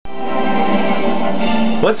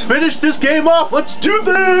Let's finish this game off. Let's do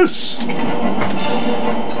this.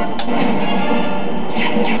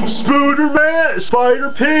 Spider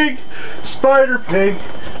Pig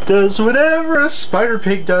does whatever a Spider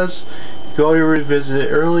Pig does. Go and revisit it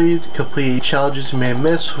early to complete challenges you may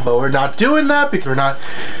miss. But we're not doing that because we're not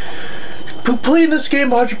completing this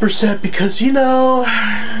game 100% because you know.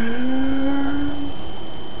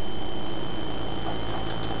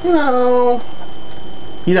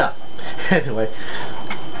 Anyway.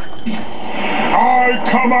 I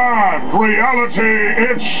command reality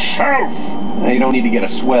itself! You don't need to get a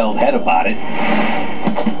swelled head about it.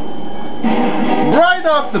 Right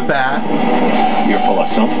off the bat. You're full of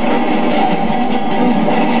something.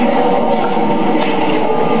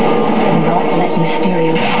 Not let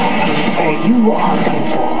Mysterio find you, or you are done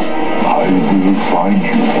for. I will find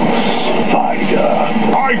you, Spider.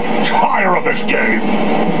 I'm tired of this game!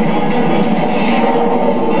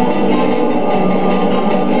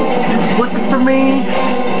 It's looking for me.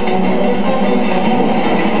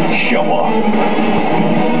 Show off.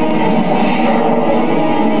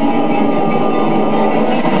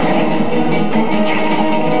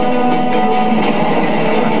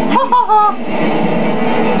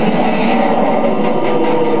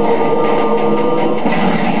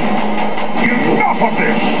 Enough of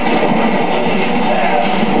this!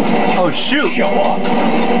 Oh shoot! Show off.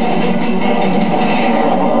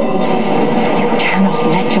 You cannot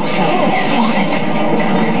let yourself be spotted.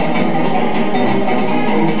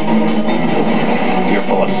 You're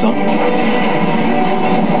full of something.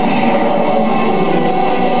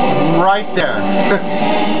 Right there.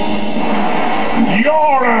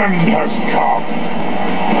 Your end has come!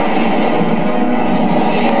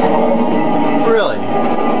 Really?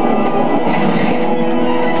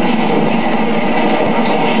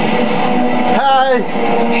 Hi!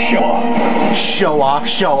 Show off. Show off,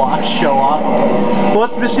 show off, show off.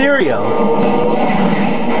 What's Mysterio?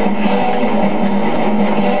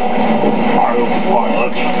 I'll fight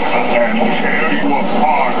and tear you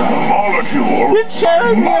apart, molecule! You're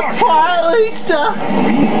tearing me apart, Lisa!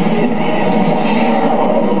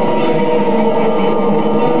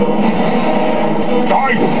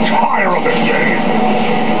 I'm tired of this game!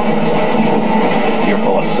 You're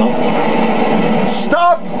full of something.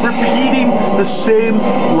 Stop repeating the same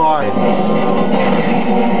lines.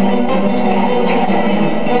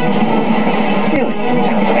 Really?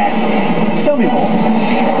 Sounds fascinating. Tell me more.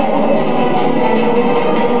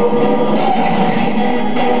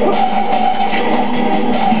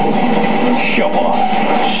 Show off.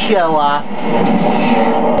 Show off.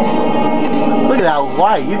 Look at that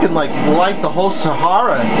light. You can like light the whole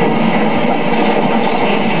Sahara.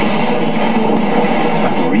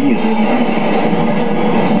 Really?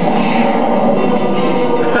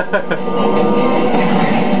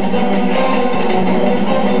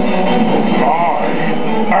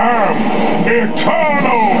 I am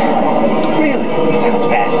eternal! Really? Sounds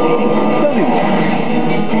fascinating. Tell me more.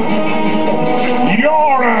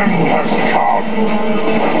 Your end has come!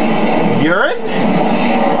 Urine?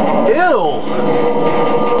 Ew!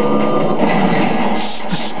 It's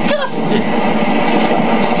disgusting!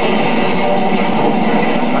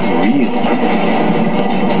 Really?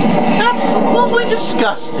 Absolutely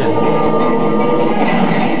disgusting!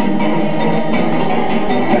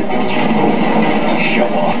 Show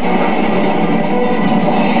off.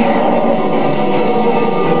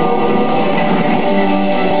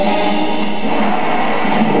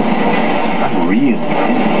 Really?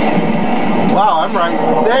 Wow, I'm right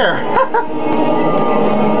there.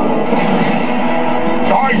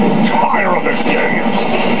 I'm tired of this game!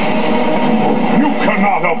 You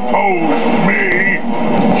cannot oppose me!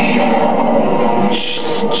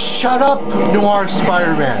 Shut up, Noir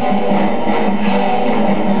Spider-Man.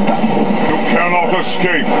 You cannot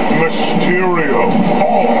escape Mysterio,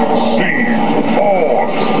 all-seeing,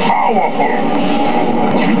 all-powerful!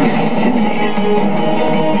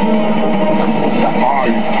 My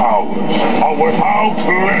powers are without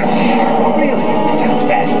limit! Really? Sounds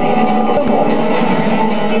fascinating. Come on.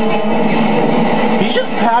 He's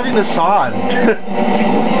just patting us on.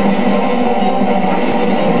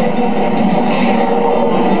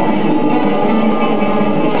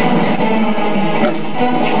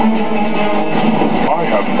 I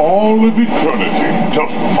have all of eternity to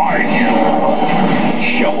find you!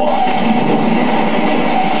 Show off.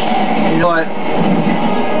 You know what?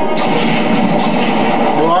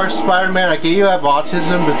 Noir Spider-Man, I get you have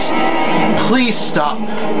autism, but please stop.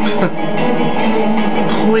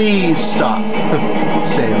 Please stop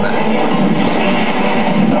saying that.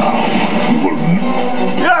 Now, you will...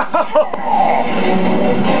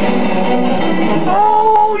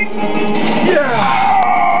 Oh,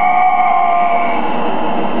 yeah!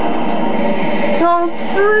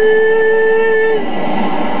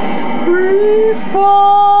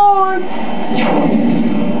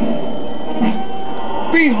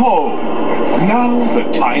 Oh, now the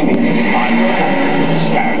tiny spider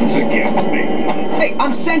stands against me. Hey,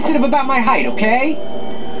 I'm sensitive about my height, okay?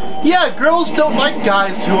 Yeah, girls don't like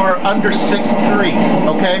guys who are under 6'3",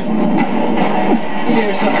 okay?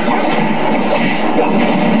 There's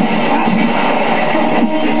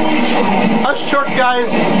Us short guys,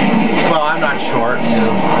 well, I'm not short, you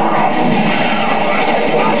know.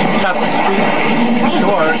 Got 6 feet,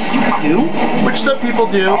 short, which some people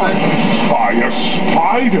do, but... By a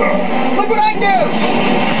spider! Look what I do!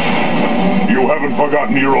 You haven't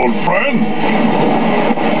forgotten your old friend?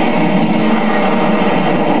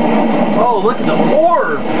 Oh, look at the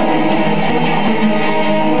orb!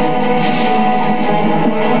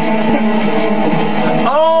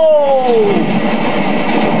 Oh!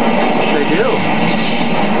 Yes, they do.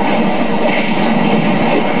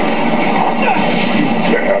 You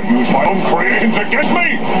dare use my own creations against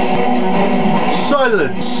me?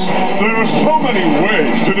 Silence! There are so many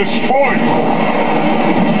ways to destroy you.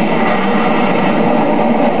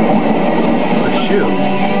 Oh, shoot.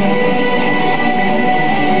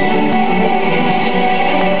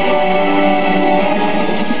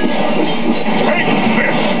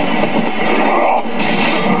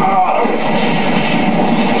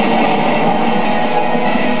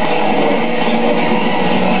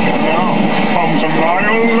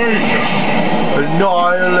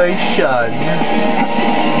 Annihilation.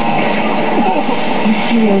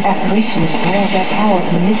 Mysterio's apparitions draw their power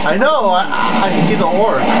from this. I know, I can see the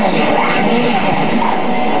orbs.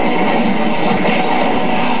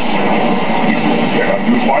 Dare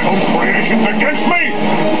use my own creations against me?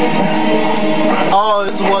 Oh,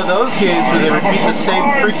 this is one of those games where they repeat the same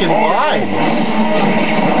freaking lines.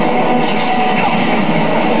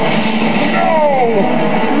 No!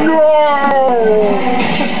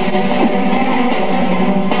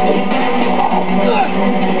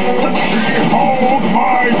 Behold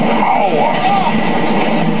my power!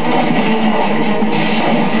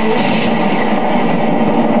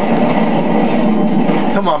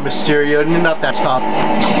 Come on, Mysterio, you're not that tough.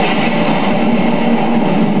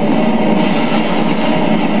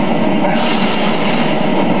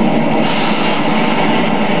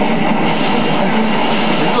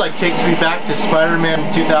 This like takes me back to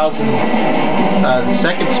Spider-Man 2000, the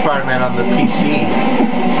second Spider-Man on the PC.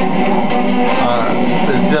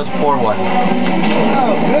 The 2004 one.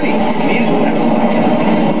 Oh, goody.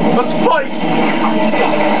 Let's fight!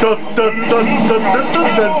 Dun, dun, dun, dun, dun, dun,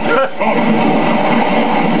 dun.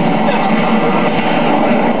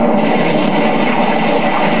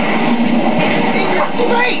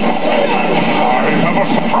 Great! I have a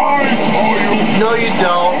surprise for you! No, you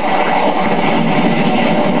don't.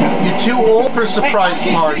 You're too old for surprise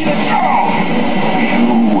parties.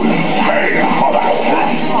 You will pay for that!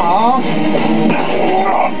 Aww.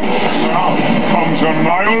 Now comes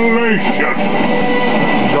annihilation!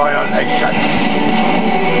 Annihilation.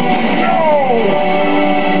 No!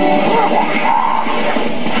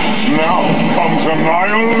 Now comes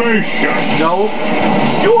annihilation! No.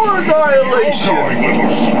 Your annihilation! Going,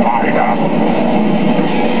 little spider!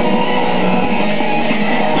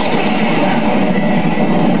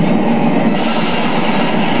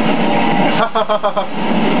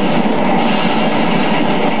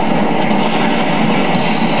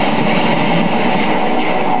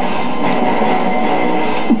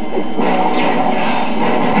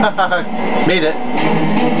 Made it.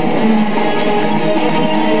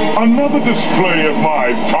 Another display of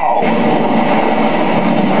my power!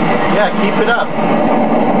 Yeah, keep it up.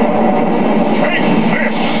 Take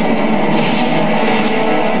this!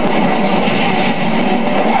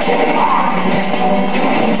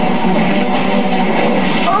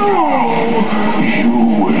 Oh! You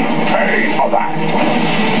will pay for that!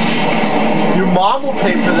 Your mom will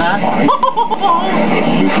pay for that.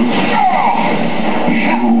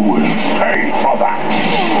 You will pay for that!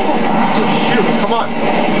 Shoot, come on.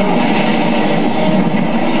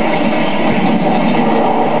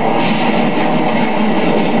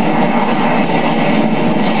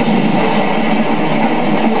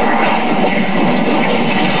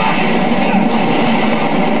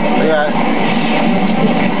 Yeah.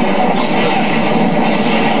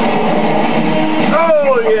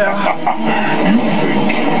 Oh, yeah. You think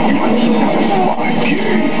you can survive my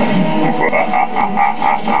game?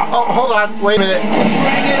 Oh, hold on. Wait a minute.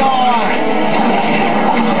 Bring it on!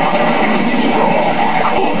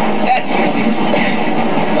 That's it.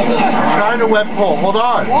 Trying to web pull. Hold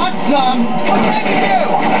on. Want some? What can I do?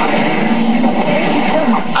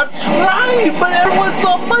 I'm trying, but everyone's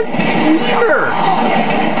on my wiener.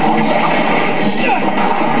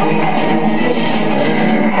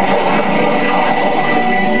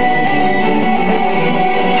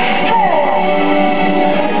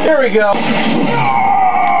 we go.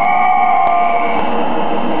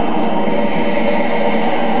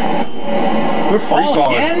 We're free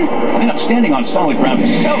falling. Again? Man, I'm standing on solid ground is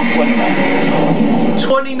so fun.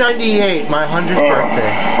 2098, my 100th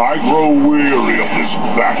birthday. I grow weary of this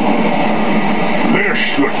battle. This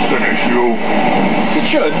should finish you. It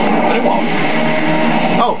should, but it won't.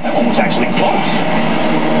 Oh. That one was actually close.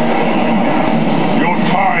 Your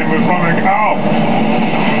time is running out.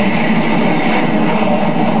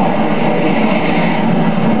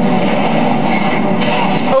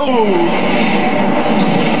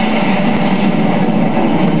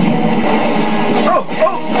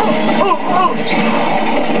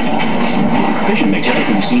 Vision makes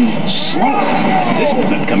everything seem slow. This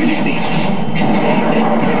could come in handy.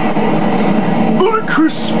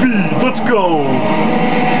 Ludicrous speed, let's go!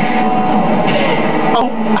 Oh!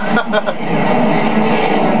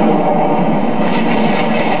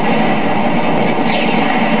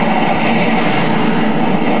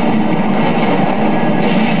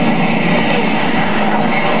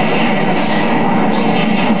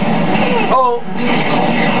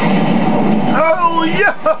 Oh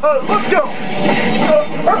yeah! Let's go!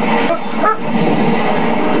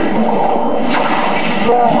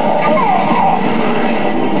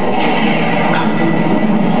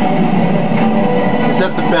 Is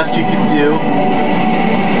that the best you can do?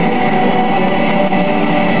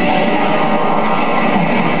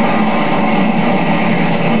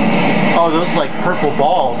 Oh, those like purple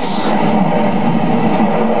balls.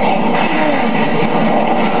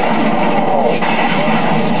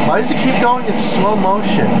 Why does it keep going in slow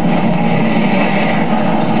motion?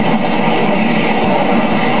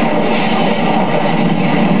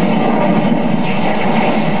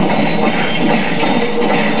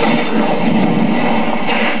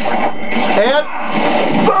 And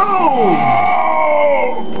boom!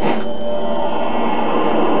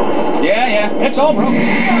 Yeah, it's all broken.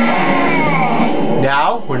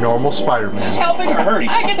 Now we're normal Spider-Man. Is this helping or hurting?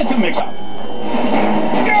 I get the two mixed up.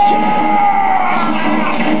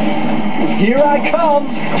 Here I come.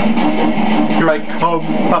 Here I come.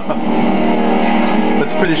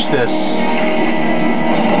 Let's finish this.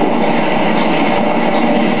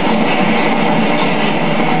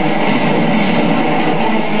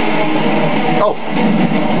 Oh.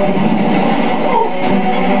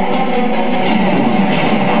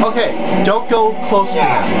 Okay, don't go close to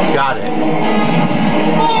him. Got it.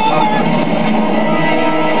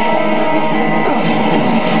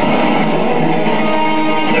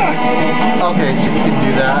 Okay, so he can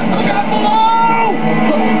do that. Okay.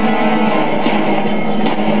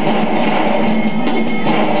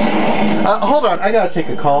 Hold on, I gotta take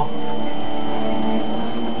a call.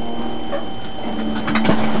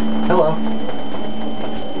 Hello.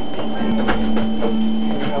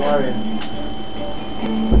 How are you?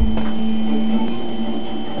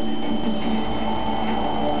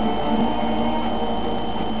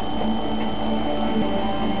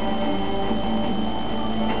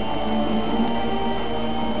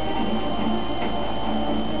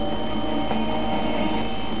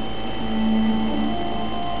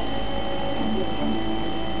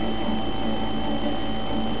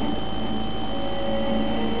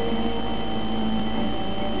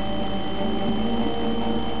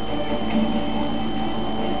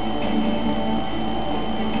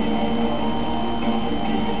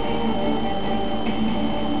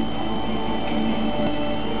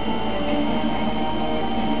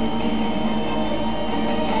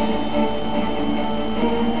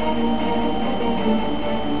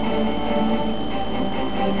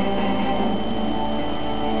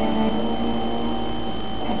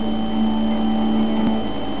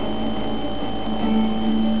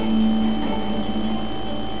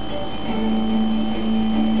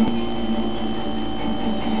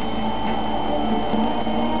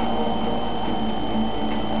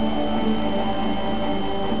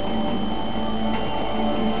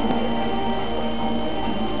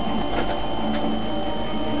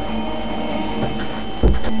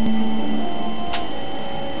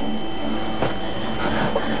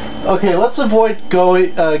 Okay, let's avoid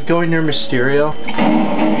going near Mysterio.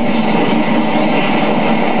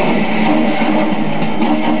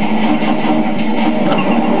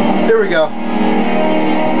 There we go.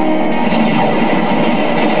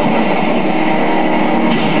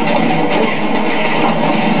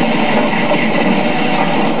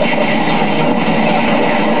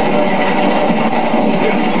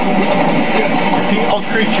 Defeat all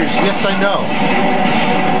creatures. Yes, I know.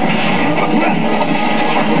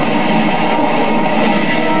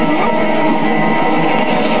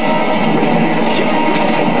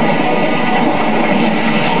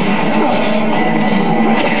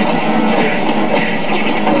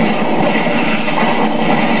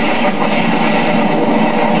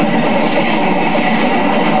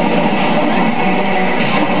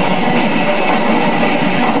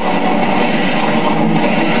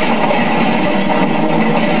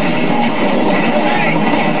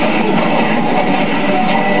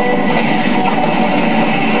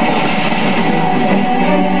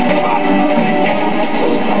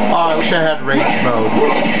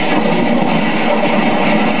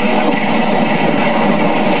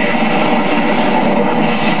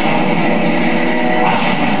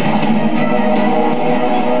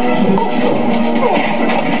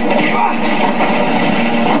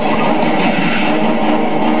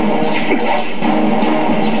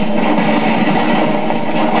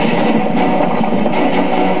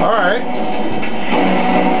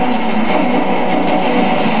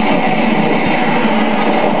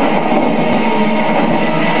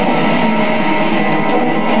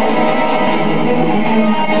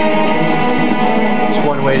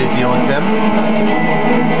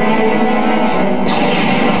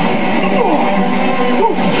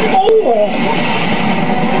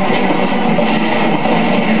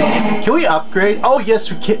 Can we upgrade? Oh, yes,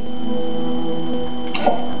 we can.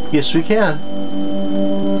 Yes, we can.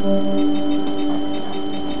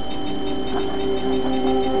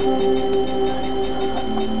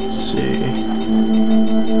 Let's see.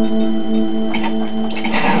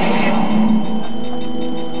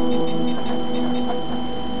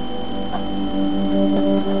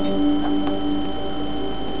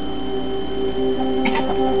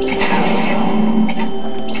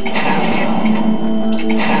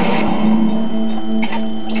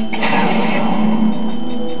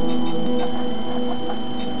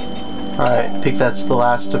 Alright, I think that's the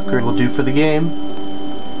last upgrade we'll do for the game.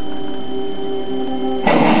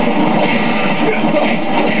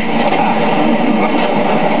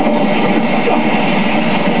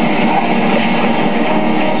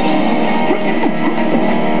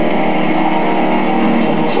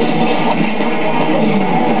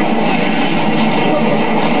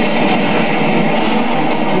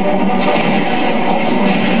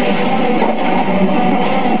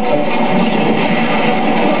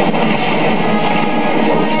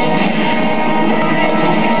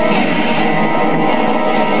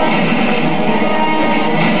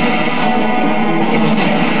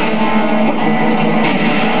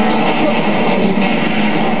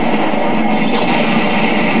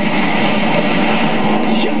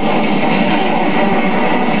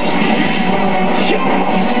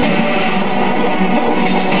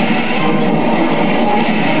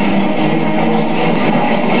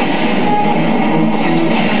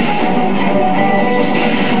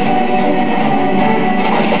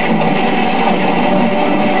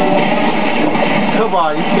 Come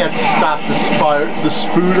on, you can't stop the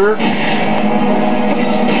spooter.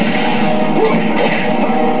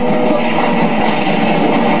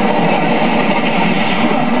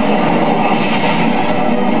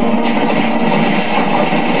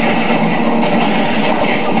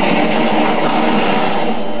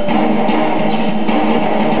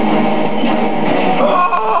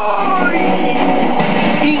 Oh,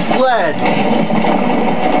 eat lead.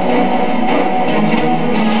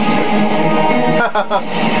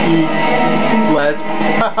 Eat lead.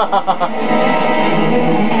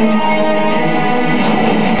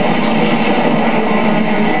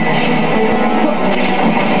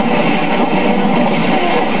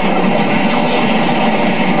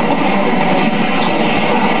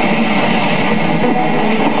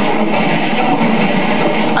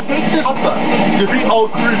 I hate this alpha. Defeat all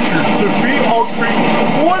creatures. Defeat all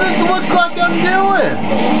creatures. What does it look like I'm doing?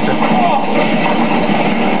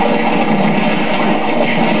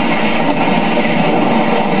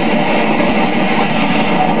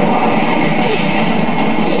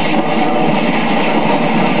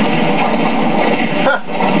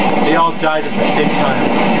 They all died at the same time.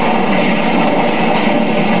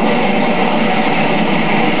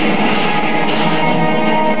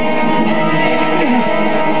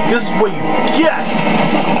 This is what you get!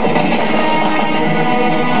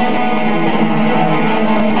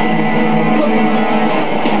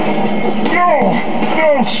 No,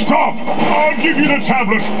 stop! I'll give you the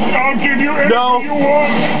tablet. I'll give you anything you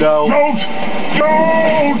want. No. Don't!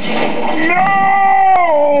 No!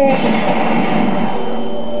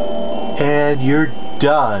 And you're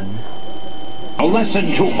done. A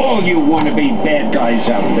lesson to all you wannabe bad guys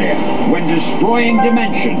out there. When destroying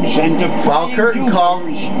dimensions and File defying curtain call.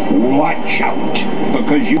 users, watch out,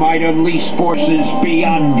 because you might unleash forces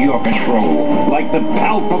beyond your control, like the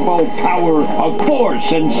palpable power of four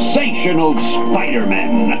sensational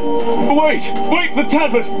Spider-Men. Wait, the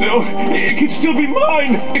tablet! No, it could still be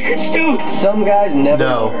mine! It could still... Some guys never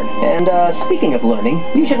No. learn. And, speaking of learning,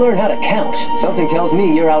 you should learn how to count. Something tells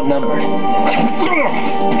me you're outnumbered.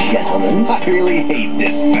 Gentlemen, I really hate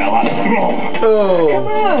this fella. come Oh.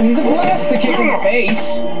 on, he's a blast to kick in the face.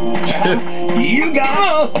 You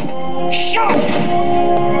got shot!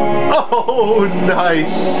 Oh,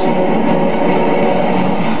 nice.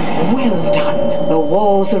 Well done. The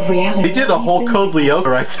walls of reality. He did a whole Code Lyoko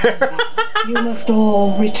right there. You must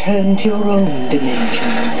all return to your own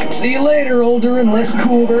dimensions. See you later, older and less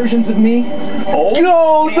cool versions of me. Oh,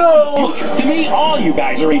 No. To me, all you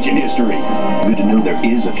guys are ancient history. Good to know there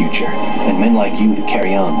is a future, and men like you to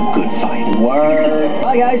carry on the good fight. Word.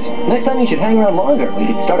 Bye, guys. Next time you should hang around longer. We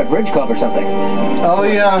could start a bridge club or something. Oh,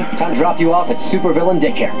 yeah. Time to drop you off at supervillain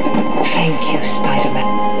daycare. Thank you,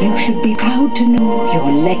 Spider-Man. You should be proud to know your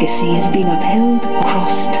legacy is being upheld across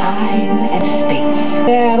time and space.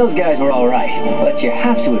 Yeah, those guys were all right, but you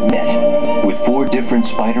have to admit, With 4 different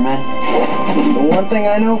Spider-Men, the one thing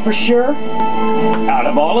I know for sure, Out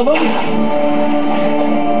of all of them,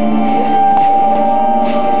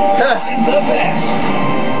 I'm the best.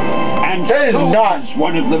 And That is so not is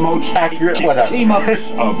one of the most accurate. hectic Whatever. team-ups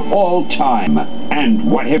of all time.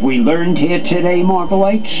 And what have we learned here today,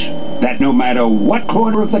 Marvelites? That no matter what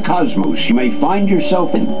corner of the cosmos you may find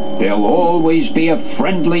yourself in, there'll always be a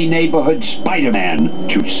friendly neighborhood Spider-Man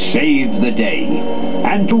to save the day.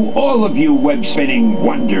 And to all of you web-spinning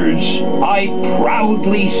wonders, I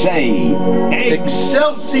proudly say,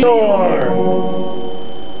 Excelsior!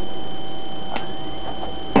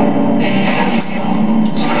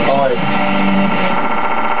 Alright.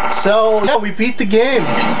 So, yeah, we beat the game.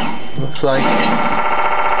 Looks like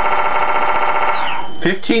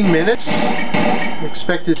 15 minutes.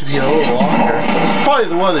 Expect it to be a little longer. It's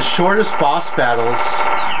probably one of the shortest boss battles.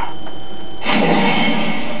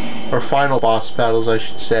 Or final boss battles, I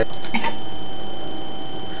should say.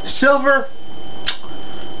 Silver!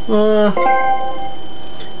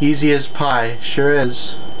 Easy as pie. Sure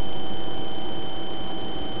is.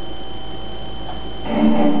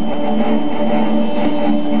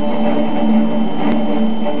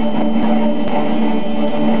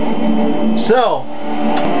 So,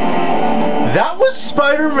 that was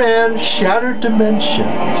Spider-Man Shattered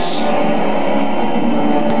Dimensions.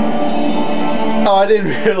 Oh, I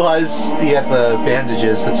didn't realize he had the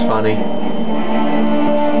bandages. That's funny.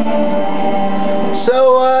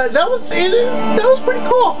 So, that was pretty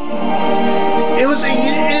cool. It was,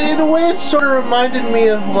 in a way, it sort of reminded me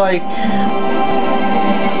of, like,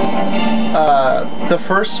 the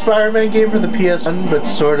first Spider-Man game for the PS1, but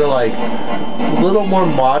sort of, like, a little more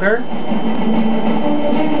modern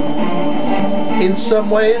in some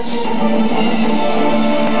ways.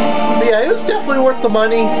 But yeah, it was definitely worth the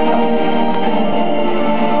money.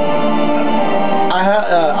 I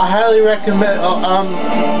highly recommend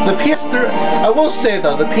the PS3. I will say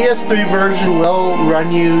though, the PS3 version will run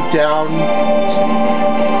you down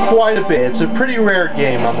quite a bit. It's a pretty rare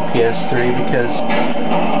game on the PS3 because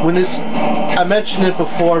when this, I mentioned it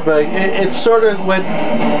before, but it sort of went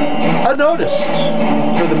unnoticed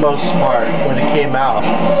for the most part when it came out.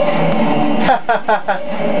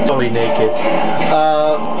 Totally naked.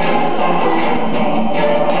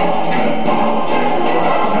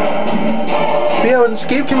 Yeah, when this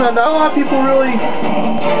game came out, not a lot of people really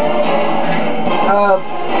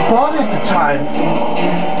bought it at the time.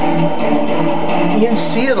 You didn't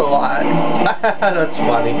see it a lot. That's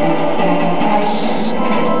funny.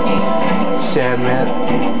 Sandman.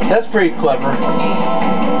 That's pretty clever.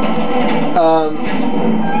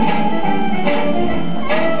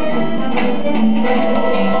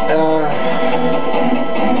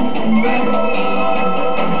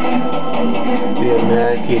 The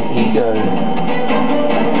American Ego.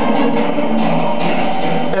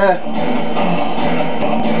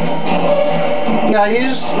 Yeah,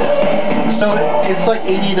 so it's like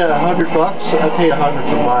 80 to 100 bucks. I paid 100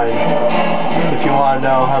 for mine. If you want to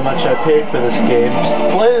know how much I paid for this game, just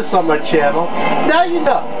play this on my channel. Now you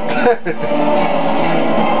know.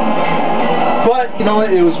 But you know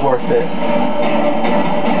what? It was worth it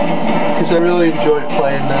because I really enjoyed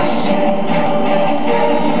playing this.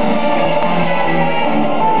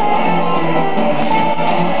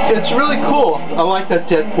 It's really cool. I like that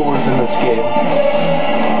Deadpool is in this game.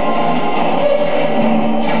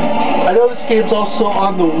 I know this game's also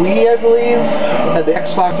on the Wii, I believe, and the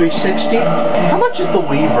Xbox 360. How much is the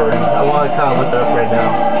Wii version? I want to kind of look it up right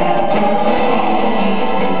now.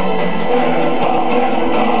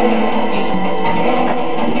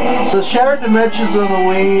 So Shattered Dimensions on the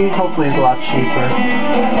Wii, hopefully is a lot cheaper.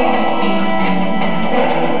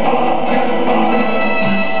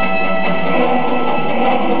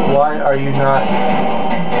 Why are you not?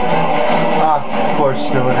 Ah, of course,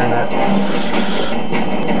 no internet.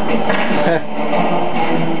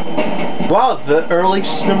 Wow, the early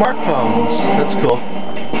smartphones. That's cool.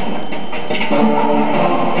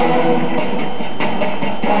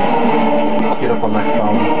 I'll get up on my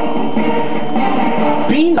phone.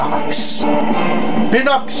 Beanox.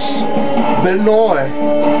 Benoy.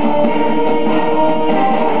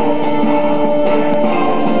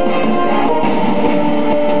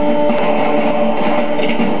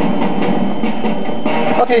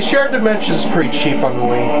 Okay, Shared Dimensions is pretty cheap on the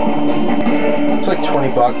Wii. It's like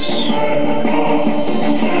 20 bucks.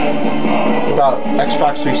 About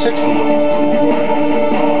Xbox 360.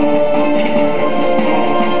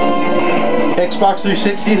 Xbox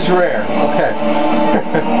 360 is rare. Okay.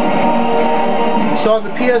 So on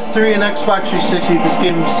the PS3 and Xbox 360, this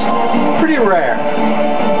game's pretty rare.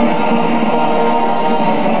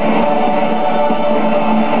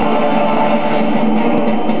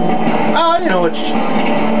 Oh, I know what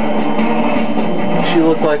she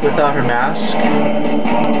looked like without her mask.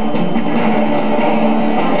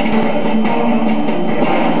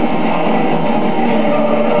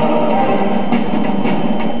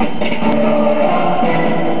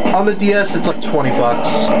 the DS, it's like 20 bucks.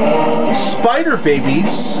 Spider Babies.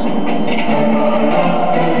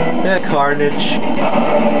 Yeah, Carnage.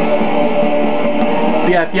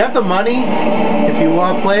 But yeah, if you have the money, if you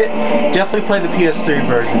want to play it, definitely play the PS3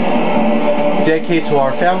 version. Dedicated to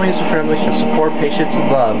our families and friends to support, patience, and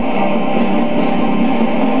love.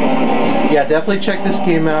 Yeah, definitely check this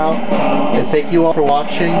game out. And thank you all for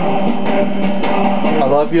watching. I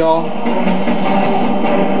love y'all.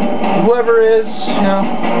 Whoever is, you know,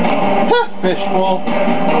 fishbowl.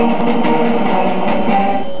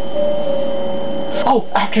 Oh,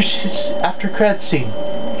 after credits scene.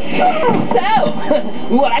 So,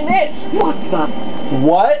 what I missed? What the?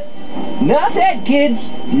 What? Enough said, kids.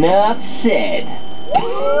 Enough said.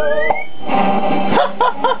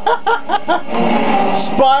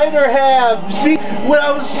 Spider Ham! See, when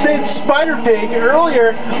I was saying Spider Pig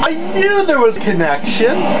earlier, I knew there was a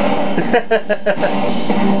connection.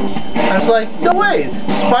 I was like, no way,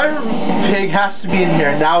 Spider Pig has to be in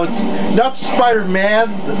here. Now it's not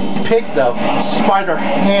Spider-Man, the pig though, it's Spider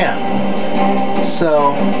Ham.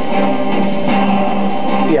 So,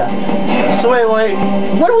 yeah. So anyway,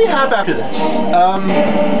 what do we have after this?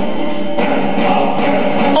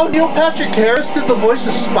 Oh, Neil Patrick Harris did the voice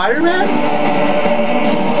of Spider-Man?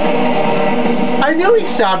 I knew he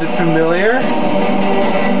sounded familiar.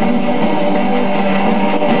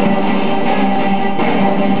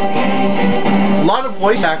 A lot of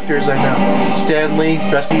voice actors I know. Stan Lee,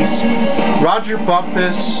 Rusty's, Roger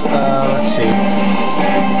Bumpus, let's see.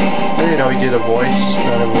 I didn't know he did a voice,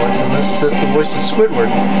 not a voice in this. That's the voice of Squidward.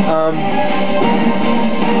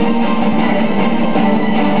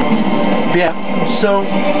 Yeah, so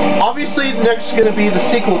obviously next is going to be the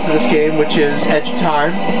sequel to this game, which is Edge of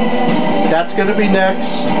Time. That's going to be next,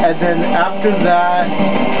 and then after that,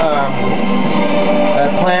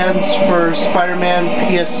 plans for Spider-Man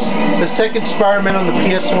the second Spider-Man on the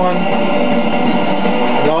PS1.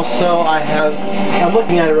 And also I'm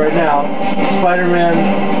looking at it right now,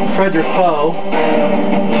 Spider-Man Frederick Foe,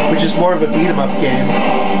 which is more of a beat-em-up game.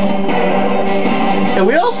 And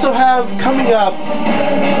we also have coming up,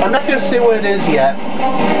 I'm not going to say what it is yet,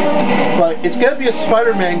 but it's going to be a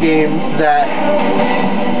Spider-Man game that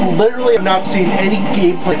literally I've not seen any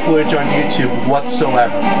gameplay footage on YouTube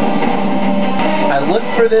whatsoever. I looked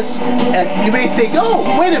for this, and you may think, oh,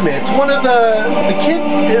 wait a minute, it's one of the kid,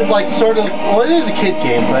 like, sort of, well, it is a kid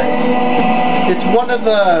game, but it's one of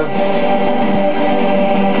the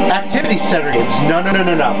activity center games. No.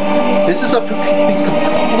 This is something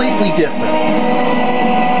completely different.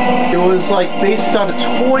 It was, like, based on a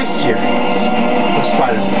toy series of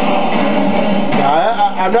Spider-Man.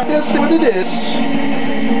 Now, I'm not going to say what it is,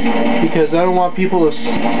 because I don't want people to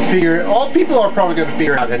figure it. All people are probably going to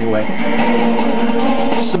figure it out anyway.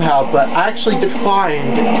 Somehow, but I actually did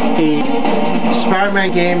find a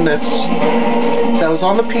Spider-Man game that was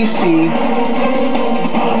on the PC,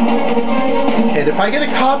 and if I get a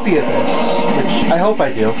copy of this, which I hope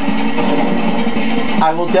I do,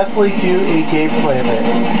 I will definitely do a gameplay of it.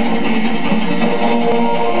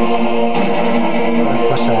 Of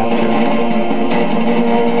course I have to.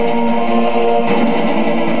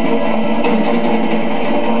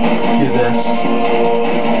 Do this.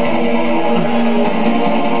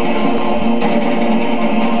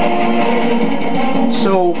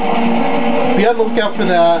 So, be on the lookout for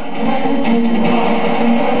that.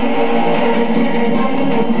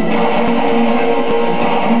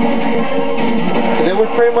 And then we're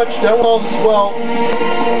pretty much done with all this. Well,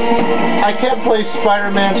 I can't play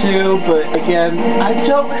Spider-Man 2, but again, I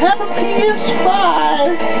don't have a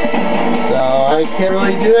PS5, so I can't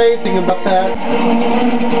really do anything about that.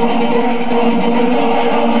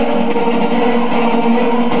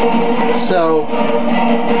 So,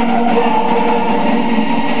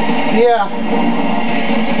 yeah.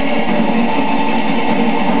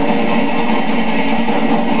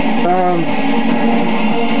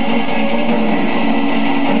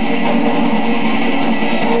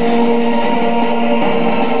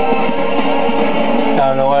 I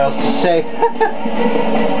don't know what else to say.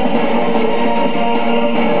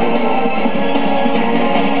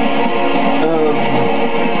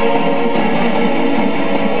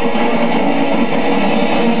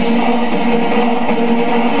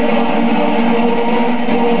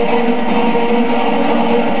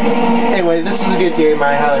 Anyway, this is a good game.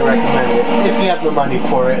 I highly recommend it if you have the money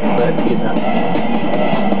for it, but you know.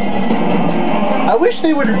 I wish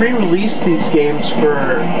they would re-release these games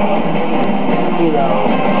for, you know,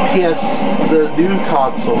 the new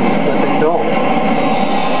consoles, but they don't.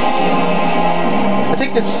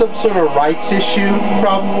 think it's some sort of rights issue,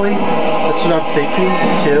 probably. That's what I'm thinking,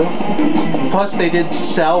 too. Plus, they didn't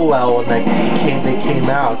sell well when they came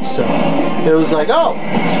out, so it was like, oh,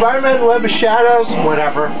 Spider-Man Web of Shadows,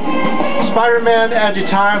 whatever. Spider-Man Edge of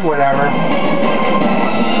Time, whatever.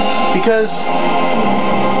 Because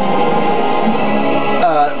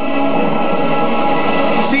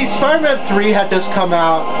see, Spider-Man 3 had just come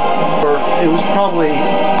out, or it was probably,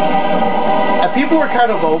 people were kind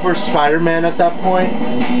of over Spider-Man at that point.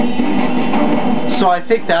 So I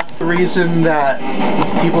think that's the reason that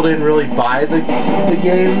people didn't really buy the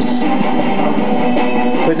games.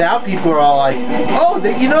 But now people are all like, oh,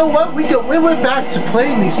 you know what? We went back to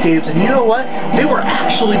playing these games, and you know what? They were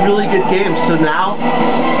actually really good games. So now,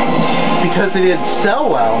 because they didn't sell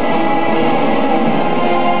well,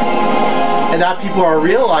 and now people are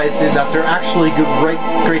realizing that they're actually great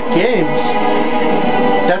games,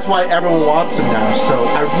 that's why everyone wants them now. So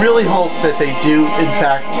I really hope that they do, in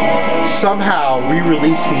fact, somehow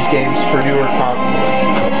re-release these games for newer consoles.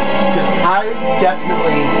 Because I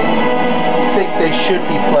definitely think they should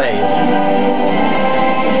be played.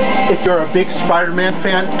 If you're a big Spider-Man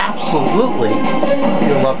fan, absolutely,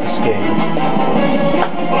 you'll love this game.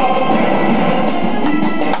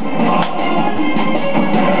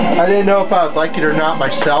 I didn't know if I would like it or not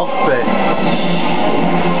myself, but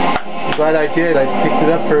I'm glad I did. I picked it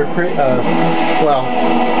up for well,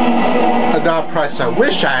 not a price I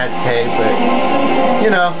wish I had paid, but, you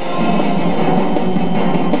know.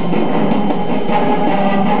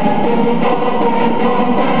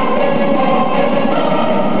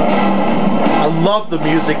 I love the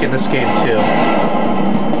music in this game, too.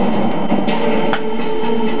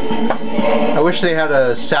 I wish they had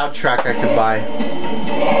a soundtrack I could buy.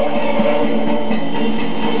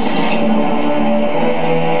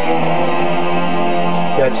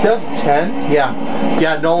 Yeah, 2010?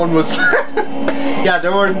 Yeah, no one was... yeah,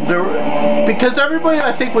 because everybody,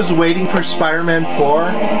 I think, was waiting for Spider-Man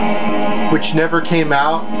 4, which never came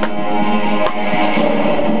out.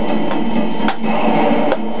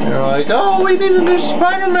 They're like, oh, we need a new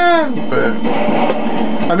Spider-Man! But,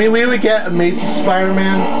 I mean, we would get Amazing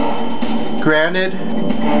Spider-Man, granted,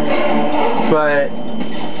 but...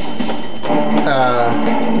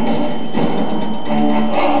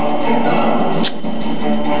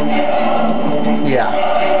 yeah.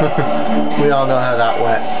 We all know how that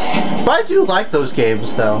went. But I do like those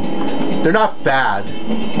games, though. They're not bad.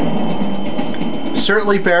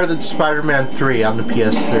 Certainly better than Spider-Man 3 on the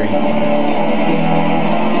PS3.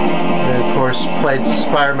 And of course, played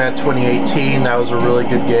Spider-Man 2018. That was a really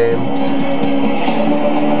good game.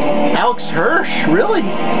 Alex Hirsch, really?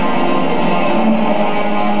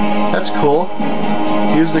 That's cool.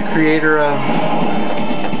 He was the creator of...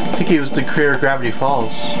 I think he was the creator of Gravity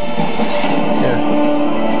Falls. Yeah.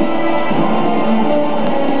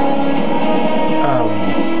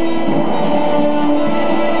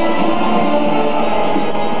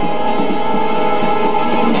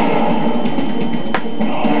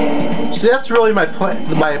 See, that's really my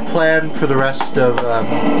plan for the rest of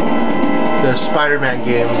the Spider-Man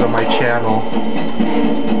games on my channel.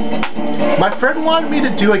 My friend wanted me to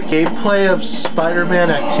do a gameplay of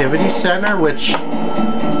Spider-Man Activity Center, which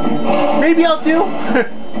maybe I'll do.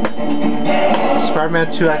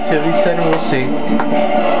 Spider-Man 2 Activity Center, we'll see.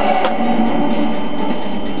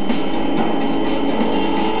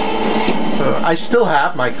 I still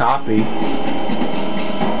have my copy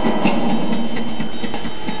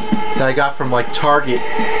that I got from like Target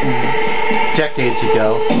decades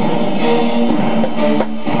ago.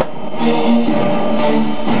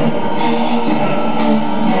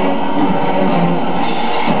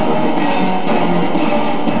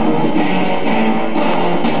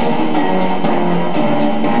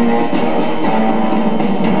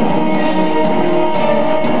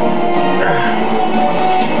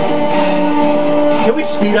 Can we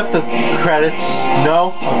speed up the credits?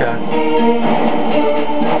 No? Okay.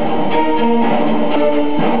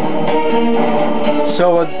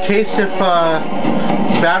 So in case if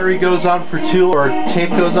battery goes on for or tape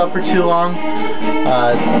goes on for too long,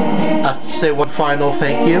 I have to say one final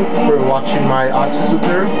thank you for watching my Autism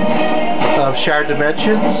Through of Shattered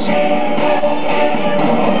Dimensions.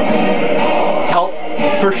 I'll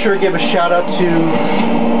for sure give a shout out to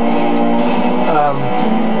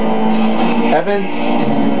Evan,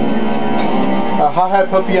 Hi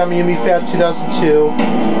Puffy, I'm a Yumi fan 2002.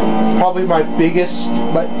 Probably my biggest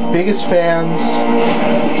fans.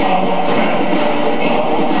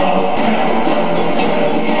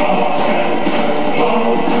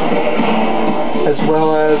 As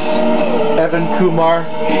well as Evan Kumar.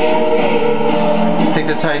 I think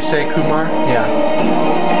that's how you say Kumar? Yeah.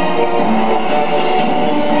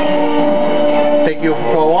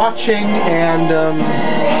 watching, and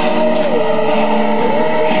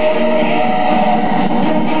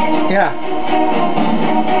yeah.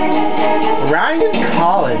 Ryan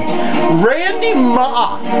Collins, Randy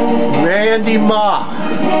Ma.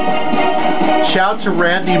 Shout out to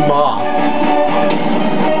Randy Ma.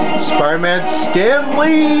 Spider-Man Stan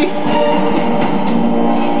Lee.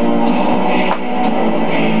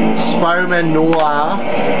 Spider-Man Noir.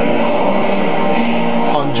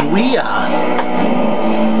 Andrea.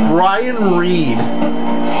 Brian Reed.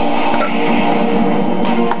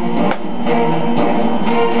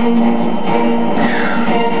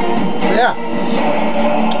 Yeah.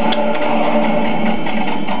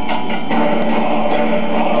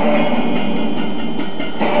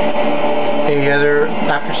 Any other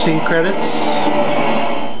after-scene credits?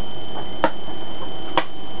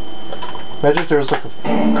 Imagine if there was like a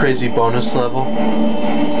crazy bonus level.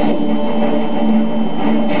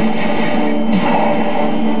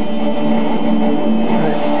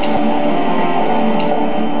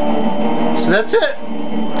 So that's it.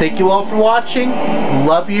 Thank you all for watching.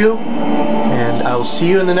 Love you. And I will see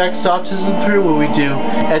you in the next Autism Through, where we do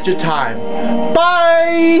Edge of Time.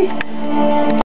 Bye!